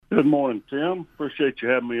Good morning, Tim. Appreciate you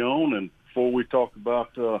having me on. And before we talk about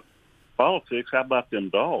politics, how about them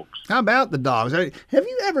dogs? How about the dogs? Have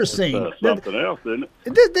you ever seen something else, isn't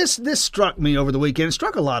it? This struck me over the weekend. It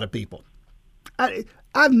struck a lot of people.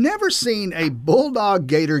 I've never seen a Bulldog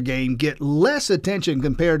Gator game get less attention,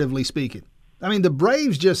 comparatively speaking. I mean, the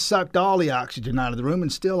Braves just sucked all the oxygen out of the room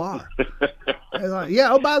and still are.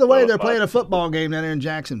 Yeah. Oh, by the way, they're playing a football game down there in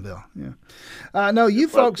Jacksonville. Yeah. No, you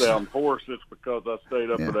folks. If I sound hoarse, it's because I stayed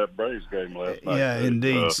up for that Braves game last night. Yeah,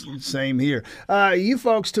 indeed. Same here. You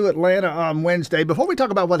folks to Atlanta on Wednesday. Before we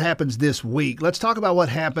talk about what happens this week, let's talk about what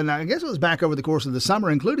happened. I guess it was back over the course of the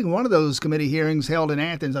summer, including one of those committee hearings held in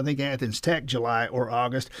Athens. I think Athens Tech, July or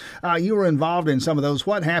August. You were involved in some of those.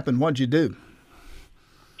 What happened? What'd you do?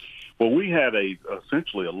 Well, we had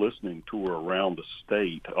essentially a listening tour around the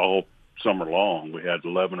state all summer long. We had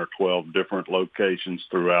 11 or 12 different locations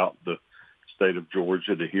throughout the state of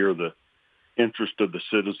Georgia to hear the interest of the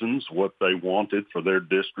citizens, what they wanted for their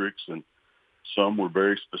districts. And some were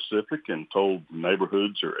very specific and told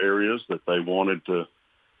neighborhoods or areas that they wanted to,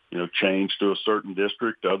 change to a certain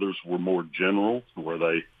district. Others were more general, where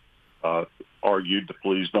they argued to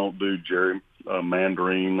please don't do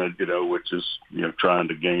gerrymandering, which is, trying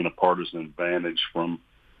to gain a partisan advantage from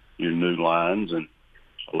your new lines. And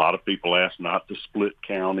a lot of people asked not to split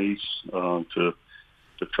counties, to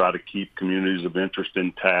try to keep communities of interest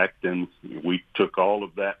intact. And we took all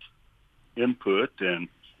of that input and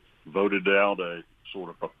voted out a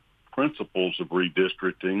sort of principles of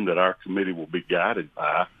redistricting that our committee will be guided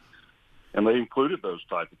by. And they included those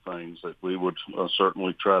type of things, that we would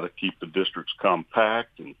certainly try to keep the districts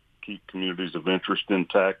compact and keep communities of interest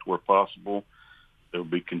intact where possible. There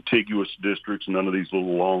would be contiguous districts, none of these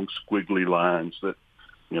little long squiggly lines that,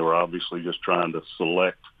 are obviously just trying to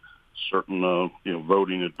select certain,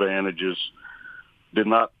 voting advantages. We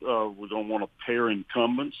don't want to pair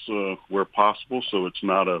incumbents where possible, so it's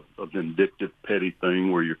not a vindictive, petty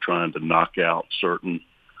thing where you're trying to knock out certain,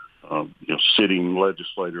 sitting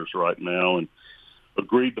legislators right now, and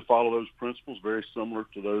agreed to follow those principles very similar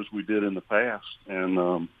to those we did in the past,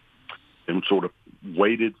 and sort of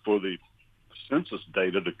waited for the census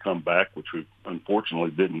data to come back, which we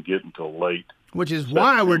unfortunately didn't get until late. Which is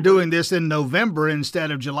why we're doing this in November instead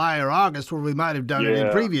of July or August, where we might have done it in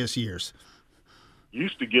previous years.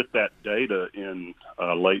 Used to get that data in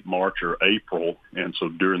late March or April, and so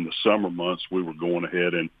during the summer months we were going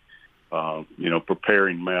ahead and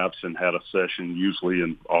preparing maps, and had a session usually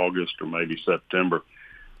in August or maybe September.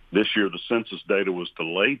 This year the census data was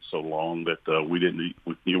delayed so long that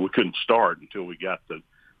we couldn't start until we got the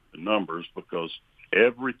numbers, because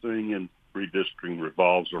everything in redistricting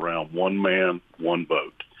revolves around one man, one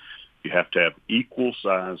vote. You have to have equal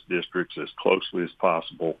sized districts as closely as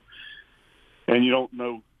possible. And you don't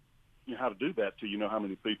know how to do that till you know how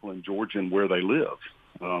many people in Georgia and where they live.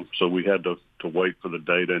 So we had to wait for the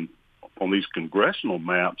data. And on these congressional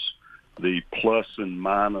maps, the plus and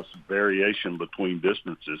minus variation between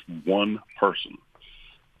districts is one person.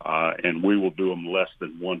 And we will do them less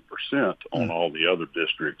than 1% on all the other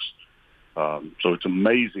districts. So it's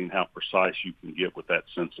amazing how precise you can get with that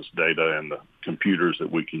census data and the computers that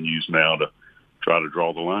we can use now to try to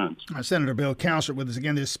draw the lines. Senator Bill Counselor with us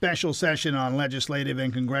again. This special session on legislative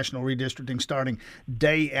and congressional redistricting starting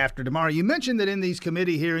day after tomorrow. You mentioned that in these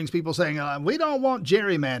committee hearings, people saying, we don't want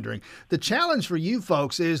gerrymandering. The challenge for you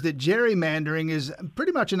folks is that gerrymandering is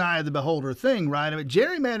pretty much an eye of the beholder thing, right? I mean,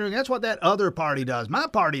 gerrymandering, that's what that other party does. My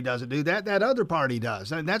party doesn't do that. That other party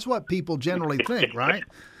does. And that's what people generally think, right?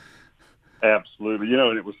 Absolutely.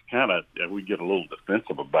 And it was kind of, we get a little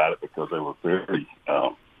defensive about it because they were very,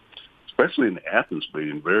 especially in the Athens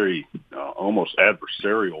meeting, very almost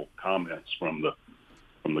adversarial comments from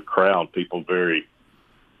the crowd. People very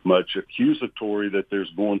much accusatory that there's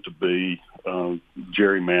going to be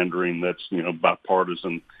gerrymandering that's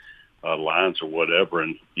bipartisan lines or whatever.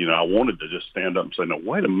 And I wanted to just stand up and say, no,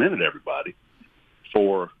 wait a minute, everybody.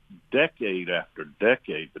 For decade after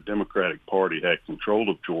decade, the Democratic Party had control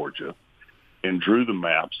of Georgia and drew the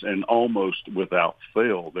maps, and almost without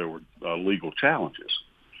fail there were legal challenges.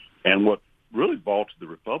 And what really vaulted the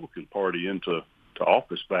Republican Party into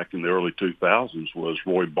office back in the early 2000s was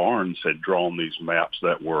Roy Barnes had drawn these maps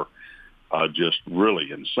that were just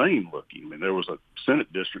really insane looking. I mean, there was a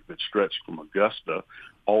Senate district that stretched from Augusta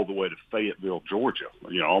all the way to Fayetteville, Georgia,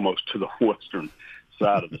 almost to the western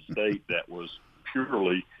side of the state. That was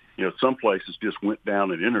purely, some places just went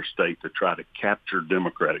down an interstate to try to capture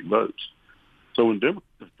Democratic votes. So when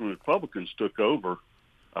Republicans took over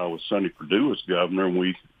with Sonny Perdue as governor, and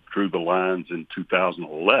we drew the lines in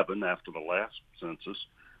 2011 after the last census,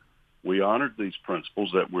 we honored these principles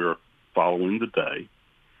that we're following today.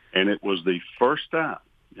 And it was the first time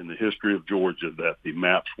in the history of Georgia that the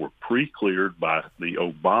maps were pre-cleared by the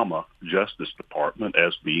Obama Justice Department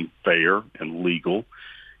as being fair and legal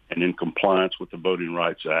and in compliance with the Voting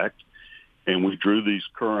Rights Act. And we drew these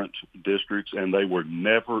current districts, and they were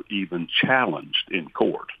never even challenged in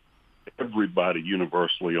court. Everybody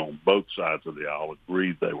universally on both sides of the aisle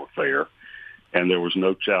agreed they were fair, and there was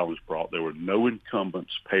no challenge brought. There were no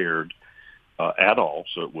incumbents paired at all,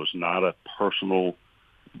 so it was not a personal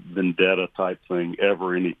vendetta type thing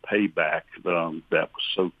ever, any payback that was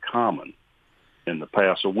so common in the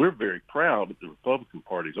past. So we're very proud that the Republican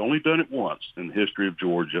Party's only done it once in the history of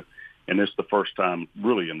Georgia, and it's the first time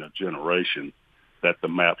really in a generation that the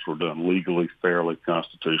maps were done legally, fairly,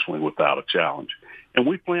 constitutionally, without a challenge. And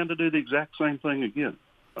we plan to do the exact same thing again.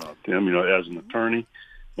 Tim, as an attorney,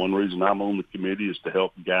 one reason I'm on the committee is to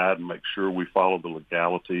help guide and make sure we follow the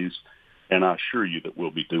legalities. And I assure you that we'll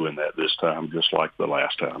be doing that this time, just like the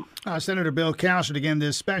last time. Senator Bill Cowsert, again,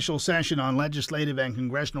 this special session on legislative and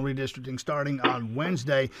congressional redistricting starting on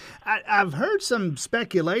Wednesday. I've heard some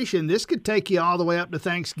speculation this could take you all the way up to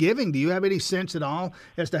Thanksgiving. Do you have any sense at all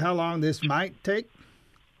as to how long this might take?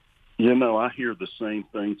 I hear the same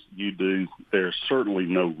things you do. There's certainly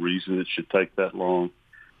no reason it should take that long.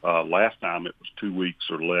 Last time it was 2 weeks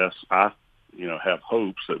or less. I, have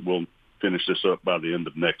hopes that we'll finish this up by the end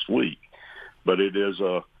of next week. But it is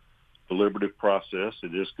a deliberative process.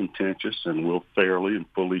 It is contentious, and we'll fairly and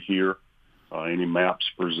fully hear any maps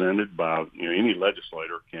presented by any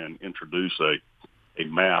legislator can introduce a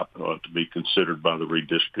map to be considered by the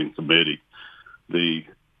redistricting committee. The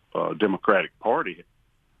Democratic Party,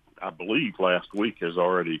 I believe, last week has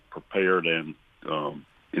already prepared and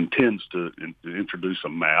intends to introduce a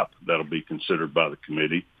map that'll be considered by the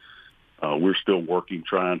committee. We're still working,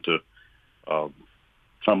 trying to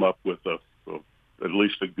come up with at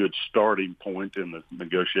least a good starting point in the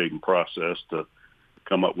negotiating process to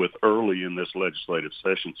come up with early in this legislative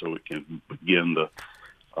session so it can begin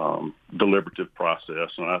the deliberative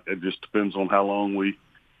process. And it just depends on how long we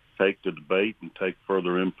take to debate and take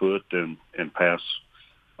further input and pass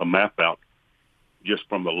a map out. Just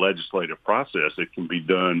from the legislative process, it can be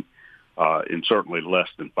done in certainly less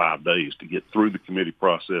than 5 days to get through the committee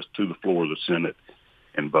process to the floor of the Senate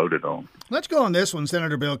and voted on. Let's go on this one,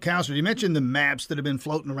 Senator Bill Cowsert. You mentioned the maps that have been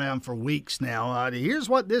floating around for weeks now. Here's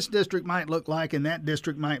what this district might look like, and that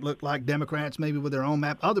district might look like. Democrats maybe with their own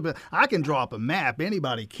map. I can draw up a map.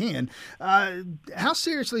 Anybody can. How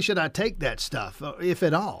seriously should I take that stuff, if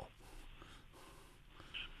at all?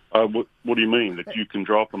 What do you mean, that you can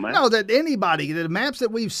draw up a map? No, that anybody, the maps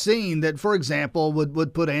that we've seen that, for example,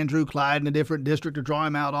 would put Andrew Clyde in a different district or draw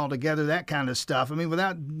him out altogether, that kind of stuff. I mean,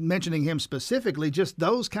 without mentioning him specifically, just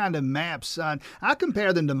those kind of maps. I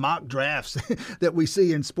compare them to mock drafts that we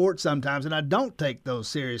see in sports sometimes, and I don't take those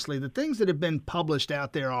seriously. The things that have been published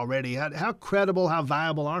out there already, how credible, how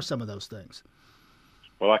viable are some of those things?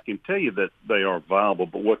 Well, I can tell you that they are viable,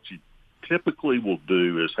 but what you typically will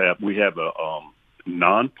do is we have a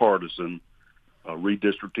nonpartisan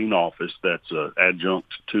redistricting office that's adjunct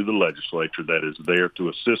to the legislature that is there to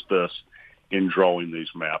assist us in drawing these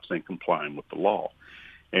maps and complying with the law.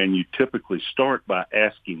 And you typically start by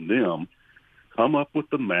asking them, come up with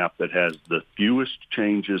the map that has the fewest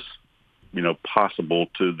changes, possible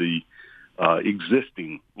to the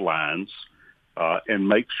existing lines, and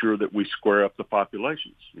make sure that we square up the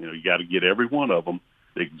populations. You got to get every one of them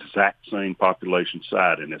the exact same population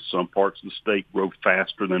side. And as some parts of the state grow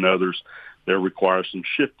faster than others, there requires some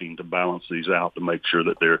shifting to balance these out to make sure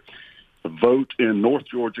that the vote in North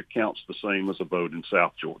Georgia counts the same as a vote in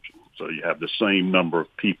South Georgia. So you have the same number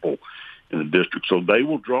of people in the district. So they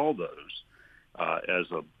will draw those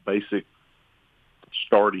as a basic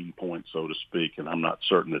starting point, so to speak. And I'm not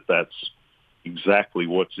certain that that's exactly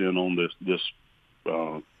what's in on this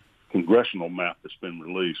congressional map that's been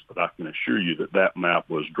released, but I can assure you that map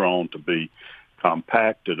was drawn to be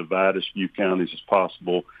compact, to divide as few counties as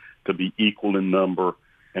possible, to be equal in number,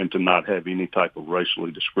 and to not have any type of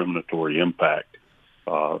racially discriminatory impact.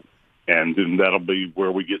 And then that'll be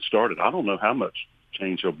where we get started. I don't know how much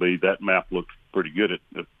change there'll be. That map looks pretty good.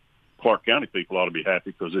 Clark County people ought to be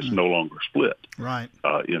happy because it's no longer split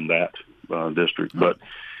in that district. But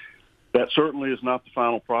that certainly is not the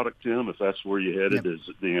final product, Tim. If that's where you're headed,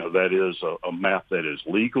 that is a map that is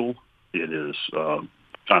legal. It is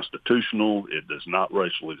constitutional. It is not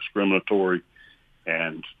racially discriminatory.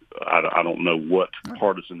 And I don't know what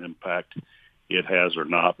partisan impact it has or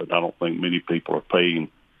not, but I don't think many people are paying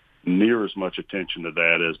near as much attention to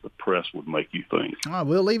that as the press would make you think.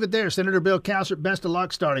 We'll leave it there. Senator Bill Cowsert, best of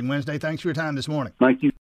luck starting Wednesday. Thanks for your time this morning. Thank you.